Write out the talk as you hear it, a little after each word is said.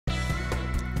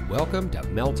Welcome to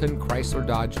Melton Chrysler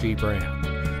Dodge Jeep Ram.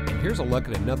 And here's a look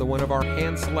at another one of our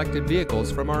hand-selected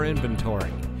vehicles from our inventory.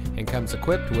 And comes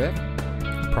equipped with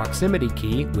proximity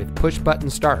key with push-button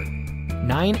start,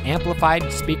 9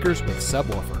 amplified speakers with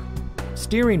subwoofer,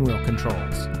 steering wheel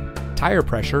controls, tire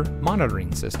pressure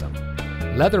monitoring system,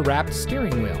 leather-wrapped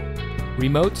steering wheel,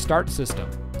 remote start system,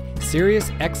 Sirius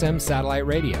XM satellite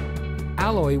radio,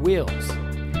 alloy wheels,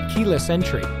 keyless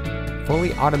entry,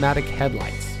 fully automatic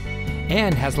headlights,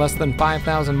 and has less than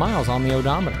 5,000 miles on the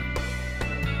odometer.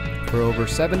 For over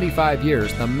 75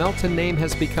 years, the Melton name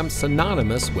has become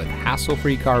synonymous with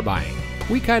hassle-free car buying.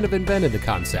 We kind of invented the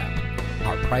concept.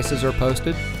 Our prices are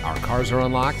posted, our cars are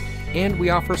unlocked, and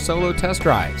we offer solo test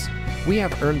drives. We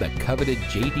have earned the coveted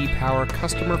J.D. Power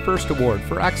Customer First Award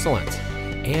for excellence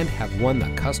and have won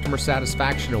the Customer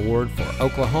Satisfaction Award for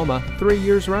Oklahoma 3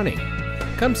 years running.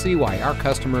 Come see why our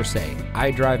customers say,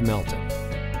 "I drive Melton."